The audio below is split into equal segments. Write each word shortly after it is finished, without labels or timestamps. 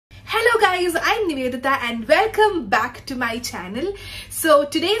guys, I'm Niveditha and welcome back to my channel. So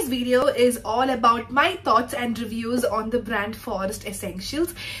today's video is all about my thoughts and reviews on the brand Forest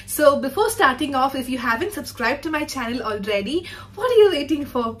Essentials. So before starting off, if you haven't subscribed to my channel already, what are you waiting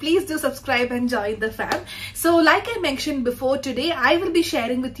for? Please do subscribe and join the fam. So like I mentioned before, today I will be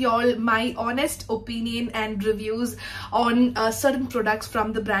sharing with you all my honest opinion and reviews on certain products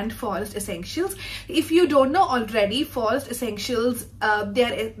from the brand Forest Essentials. If you don't know already, Forest Essentials, they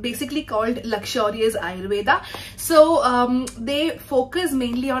are basically called luxurious Ayurveda. So they focus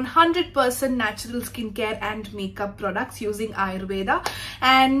mainly on 100% natural skincare and makeup products using Ayurveda.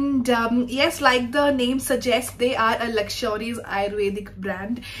 And yes, like the name suggests, they are a luxurious Ayurvedic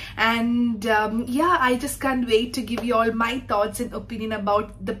brand. And yeah, I just can't wait to give you all my thoughts and opinion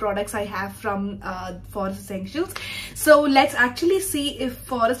about the products I have from Forest Essentials. So let's actually see if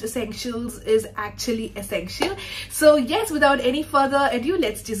Forest Essentials is actually essential. So yes, without any further ado,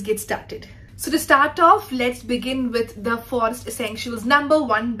 let's just get started. So to start off, let's begin with the Forest Essentials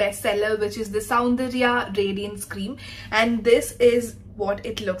 #1 bestseller, which is the Saundarya Radiance Cream. And this is what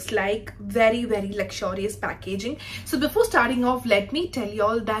it looks like. Very luxurious packaging. So before starting off, let me tell you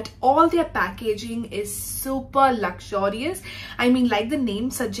all that all their packaging is super luxurious. I mean, like the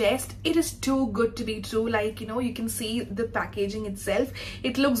name suggests, it is too good to be true. Like, you know, you can see the packaging itself,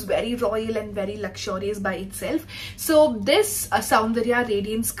 it looks very royal and very luxurious by itself. So this Saundarya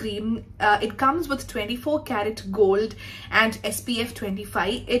Radiance Cream, it comes with 24 karat gold and SPF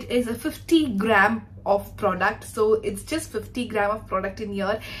 25. It is a 50 gram of product, so it's just 50 gram of product in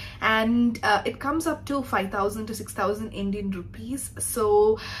here, and it comes up to 5,000 to 6,000 Indian rupees.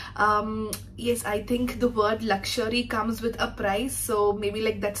 So yes, I think the word luxury comes with a price, so maybe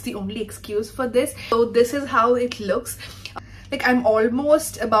like that's the only excuse for this. So this is how it looks. Like, I'm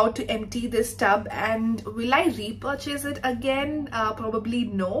almost about to empty this tub, and will I repurchase it again? Probably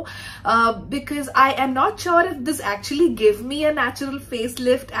no, because I am not sure if this actually gave me a natural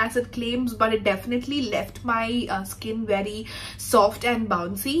facelift as it claims, but it definitely left my skin very soft and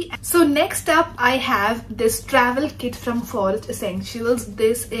bouncy. So next up, I have this travel kit from Forest Essentials.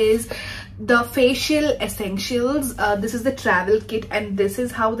 This is the facial essentials. This is the travel kit, and this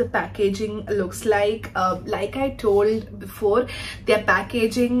is how the packaging looks like. Like I told before, their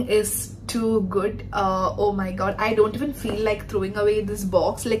packaging is too good. Oh my god, I don't even feel like throwing away this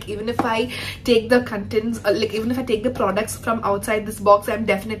box. Like, even if I take the contents, like even if I take the products from outside this box, I'm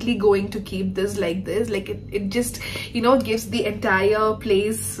definitely going to keep this like this. Like it just, you know, gives the entire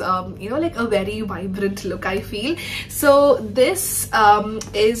place you know, like a very vibrant look, I feel. So this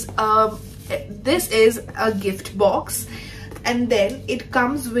is a gift box, and then it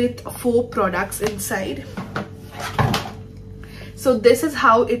comes with 4 products inside. So this is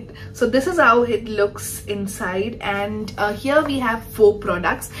how it looks inside, and here we have 4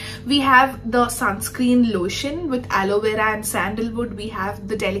 products. We have the sunscreen lotion with aloe vera and sandalwood. We have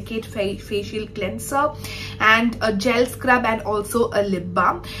the delicate facial cleanser and a gel scrub, and also a lip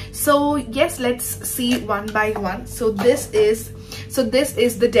balm. So yes, let's see one by one. So this is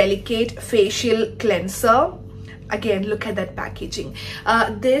the delicate facial cleanser. Again, look at that packaging.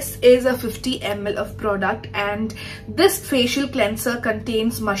 This is a 50 ml of product, and this facial cleanser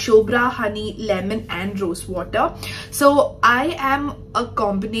contains mashobra, honey, lemon and rose water. So I am a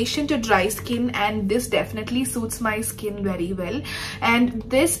combination to dry skin, and this definitely suits my skin very well. And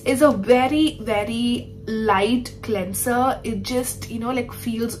this is a very light cleanser. It just, you know, like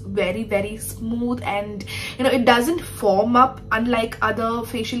feels very smooth, and you know, it doesn't form up unlike other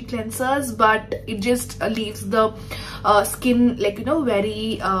facial cleansers, but it just leaves the skin, like, you know,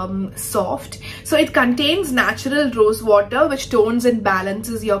 very soft. So it contains natural rose water, which tones and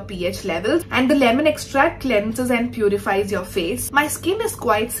balances your pH levels, and the lemon extract cleanses and purifies your face. My skin is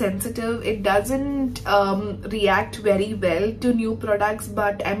quite sensitive. It doesn't react very well to new products,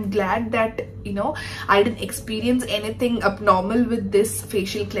 but I'm glad that, you know, I didn't experience anything abnormal with this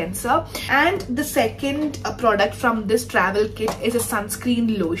facial cleanser. And the second product from this travel kit is a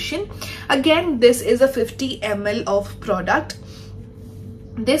sunscreen lotion. Again, this is a 50 ml of product.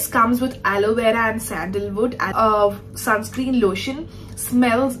 This comes with aloe vera and sandalwood. Sunscreen lotion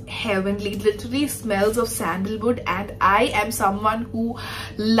smells heavenly. It literally smells of sandalwood, and I am someone who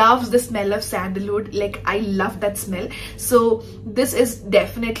loves the smell of sandalwood. Like, I love that smell. So this is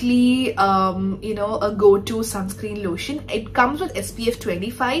definitely you know, a go-to sunscreen lotion. It comes with SPF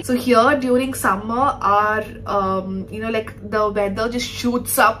 25. So here during summer, our you know, like the weather just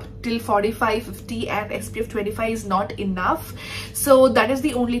shoots up till 45, 50 and SPF 25 is not enough. So that is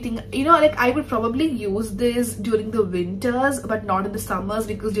the only thing, you know, like I would probably use this during the winters but not in the summers,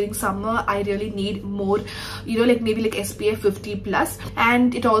 because during summer I really need more, you know, like maybe like SPF 50 plus,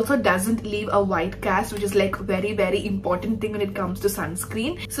 and it also doesn't leave a white cast, which is like very important thing when it comes to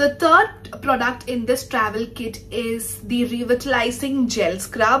sunscreen. So the third product in this travel kit is the revitalizing gel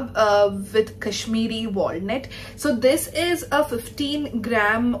scrub with Kashmiri walnut. So this is a 15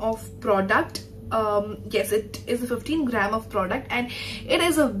 gram of product. Yes, it is a 15 gram of product, and it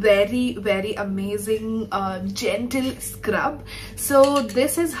is a very amazing gentle scrub. So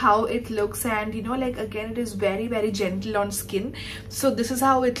this is how it looks, and you know, like again, it is very gentle on skin. So this is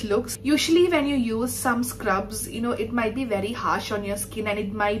how it looks. Usually when you use some scrubs, you know, it might be very harsh on your skin, and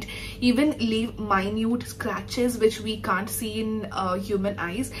it might even leave minute scratches which we can't see in human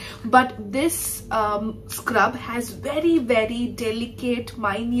eyes. But this scrub has very delicate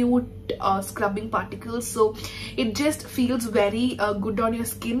minute scrubbing particles, so it just feels very good on your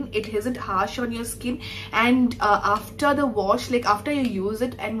skin. It isn't harsh on your skin, and after the wash, like after you use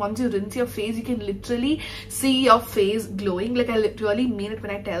it and once you rinse your face, you can literally see your face glowing. Like I literally mean it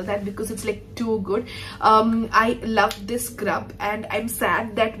when I tell that, because it's like too good. I love this scrub, and I'm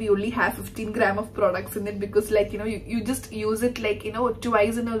sad that we only have 15 gram of products in it, because like, you know, you just use it like, you know,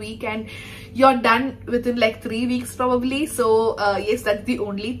 twice in a week and you're done within like 3 weeks probably. So yes, that's the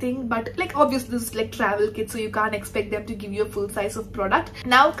only thing. But like obviously this is like travel kit, so you can't expect them to give you a full size of product.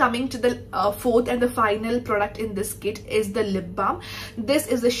 Now coming to the fourth and the final product in this kit is the lip balm. This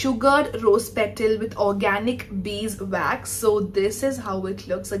is a sugared rose petal with organic bees wax. So this is how it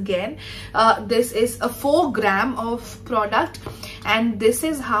looks. Again, this is a 4 gram of product, and this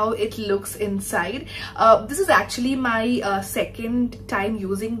is how it looks inside. This is actually my second time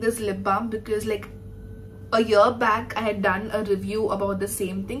using this lip balm, because like a year back I had done a review about the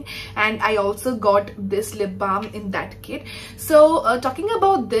same thing, and I also got this lip balm in that kit. So talking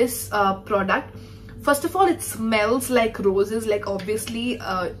about this product, first of all, it smells like roses. Like obviously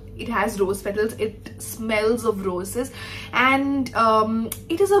it has rose petals, it smells of roses, and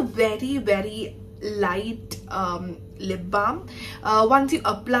it is a very light lip balm. Once you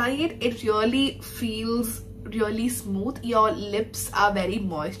apply it, it really feels really smooth. Your lips are very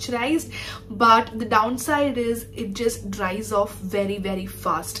moisturized, but the downside is it just dries off very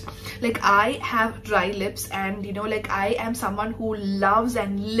fast. Like I have dry lips, and you know, like I am someone who loves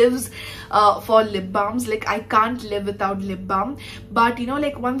and lives for lip balms. Like I can't live without lip balm. But you know,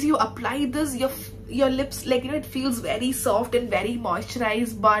 like once you apply this, your lips, like, you know, it feels very soft and very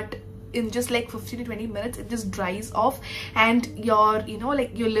moisturized, but in just like 15 to 20 minutes it just dries off, and your, you know,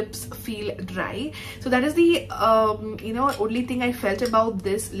 like your lips feel dry. So that is the you know, only thing I felt about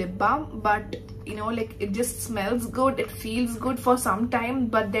this lip balm. But you know, like it just smells good, it feels good for some time,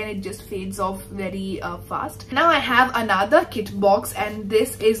 but then it just fades off very fast. Now I have another kit box, and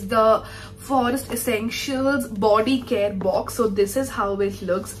this is the Forest Essentials body care box. So this is how it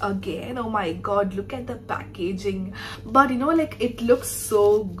looks. Again, oh my god, look at the packaging. But you know, like it looks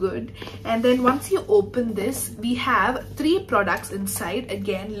so good. And then once you open this, we have 3 products inside.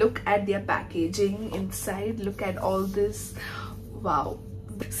 Again, look at their packaging inside, look at all this. Wow.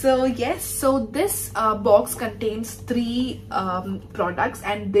 So yes, so this box contains 3 products,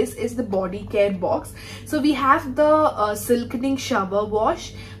 and this is the body care box. So we have the silkening shower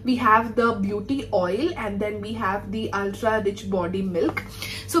wash, we have the beauty oil, and then we have the ultra rich body milk.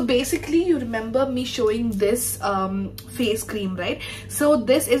 So basically, you remember me showing this face cream, right? So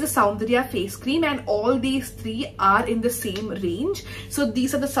this is a Soundarya face cream, and all these 3 are in the same range. So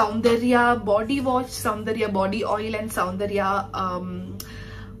these are the Soundarya body wash, Soundarya body oil, and Soundarya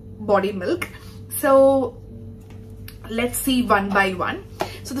body milk. So let's see one by one.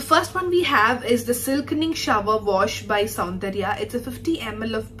 So the first one we have is the Silkening Shower Wash by Soundarya. It's a 50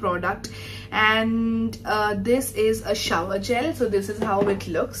 ml of product, and this is a shower gel. So this is how it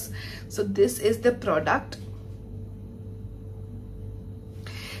looks. So this is the product.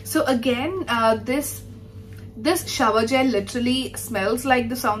 So again, this shower gel literally smells like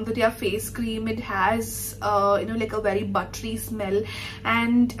the Soundarya face cream. It has you know, like a very buttery smell,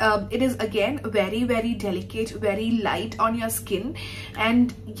 and it is again very delicate, very light on your skin.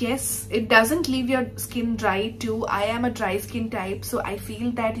 And yes, it doesn't leave your skin dry too. I am a dry skin type, so I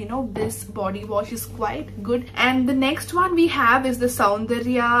feel that, you know, this body wash is quite good. And the next one we have is the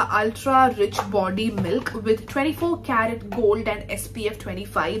Soundarya Ultra Rich Body Milk with 24 karat gold and SPF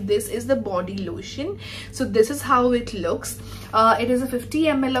 25. This is the body lotion. So this this is how it looks. It is a 50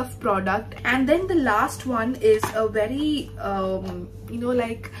 ml of product. And then the last one is a very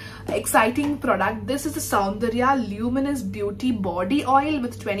like exciting product. This is the Saundarya Luminous Beauty Body Oil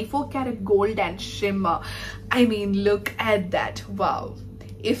with 24 karat gold and shimmer. I mean, look at that. Wow.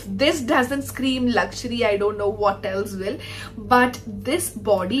 If this doesn't scream luxury, I don't know what else will. But this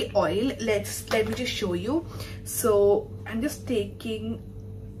body oil, let me just show you. So I'm just taking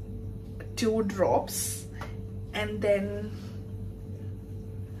 2 drops, and then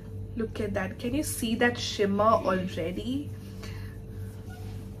look at that. Can you see that shimmer already?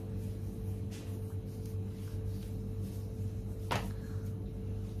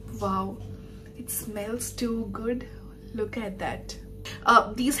 Wow, it smells too good. Look at that.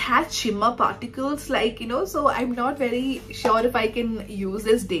 These had shimmer particles, like, so I'm not very sure if I can use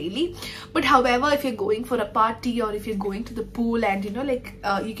this daily. But however, if you're going for a party or if you're going to the pool, and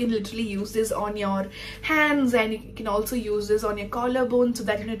you can literally use this on your hands, and you can also use this on your collarbone, so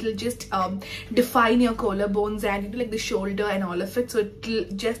that it'll just define your collarbones and like the shoulder and all of it. So it'll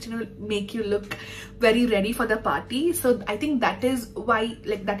just make you look very ready for the party. So I think that is why,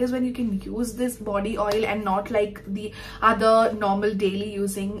 like, that is when you can use this body oil and not like the other normal daily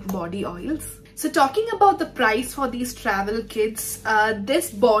using body oils. So talking about the price for these travel kits,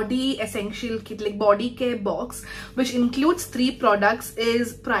 this body essential kit, like body care box, which includes 3 products,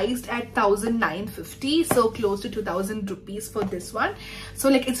 is priced at 1,950, so close to 2,000 rupees for this one. So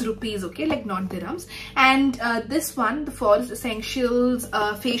like it's rupees, okay, like not dirhams. And this one, the Forest Essentials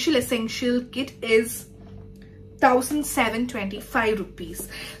facial essential kit, is 1,725 rupees.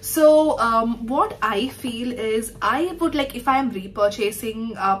 So what I feel is, I would like, if I am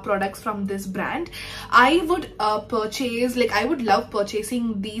repurchasing products from this brand, I would purchase, like, I would love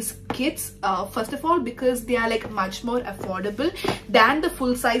purchasing these kits first of all because they are like much more affordable than the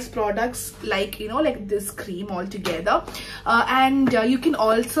full-size products, like like this cream altogether. And you can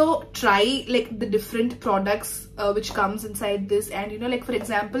also try like the different products which comes inside this. And like for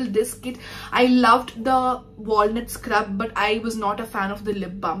example, this kit, I loved the walnut scrub, but I was not a fan of the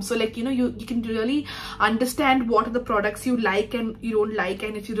lip balm. So like you can really understand what are the products you like and you don't like,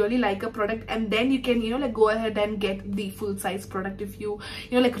 and if you really like a product, and then you can like go ahead and get the full size product if you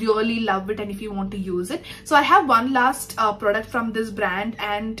like really love it and if you want to use it. So I have one last product from this brand,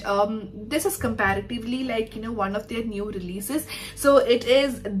 and this is comparatively like one of their new releases. So it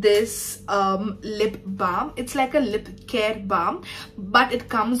is this lip balm. It's like a lip care balm, but it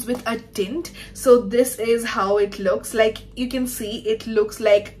comes with a tint. So this is how it looks like. You can see it looks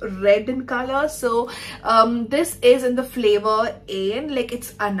like red in color. So this is in the flavor AN, like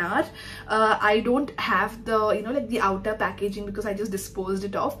it's anar. I don't have the like the outer packaging because I just disposed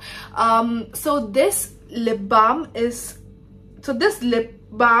it off. So this lip balm is, so this lip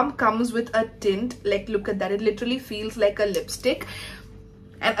balm comes with a tint, like look at that, it literally feels like a lipstick.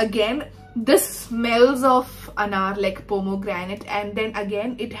 And again, this smells of anar, like pomegranate. And then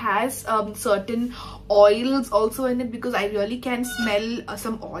again, it has certain oils also in it, because I really can smell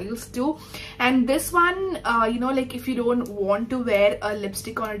some oils too. And this one, like if you don't want to wear a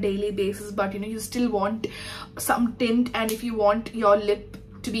lipstick on a daily basis, but you still want some tint, and if you want your lip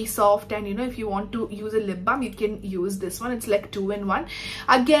to be soft, and if you want to use a lip balm, you can use this one. It's like 2-in-1.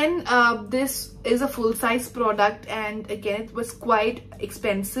 Again, this is a full-size product, and again it was quite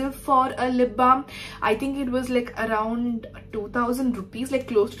expensive for a lip balm. I think it was like around 2,000 rupees, like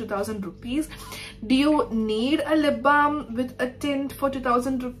close to 2,000 rupees. Do you need a lip balm with a tint for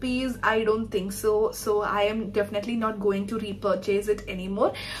 2,000 rupees? I don't think so. So I am definitely not going to repurchase it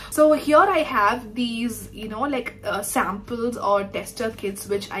anymore. So here I have these like samples or tester kits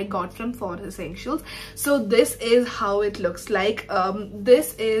which I got from Forest Essentials. So this is how it looks like.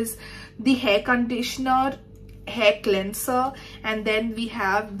 This is the hair conditioner, hair cleanser, and then we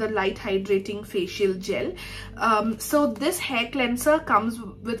have the light hydrating facial gel. So this hair cleanser comes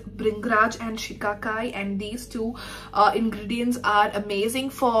with bringraj and shikakai, and these two ingredients are amazing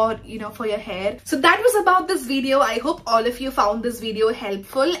for for your hair. So that was about this video. I hope all of you found this video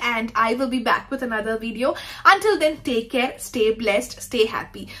helpful, and I will be back with another video. Until then, take care, stay blessed, stay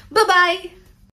happy. Bye bye.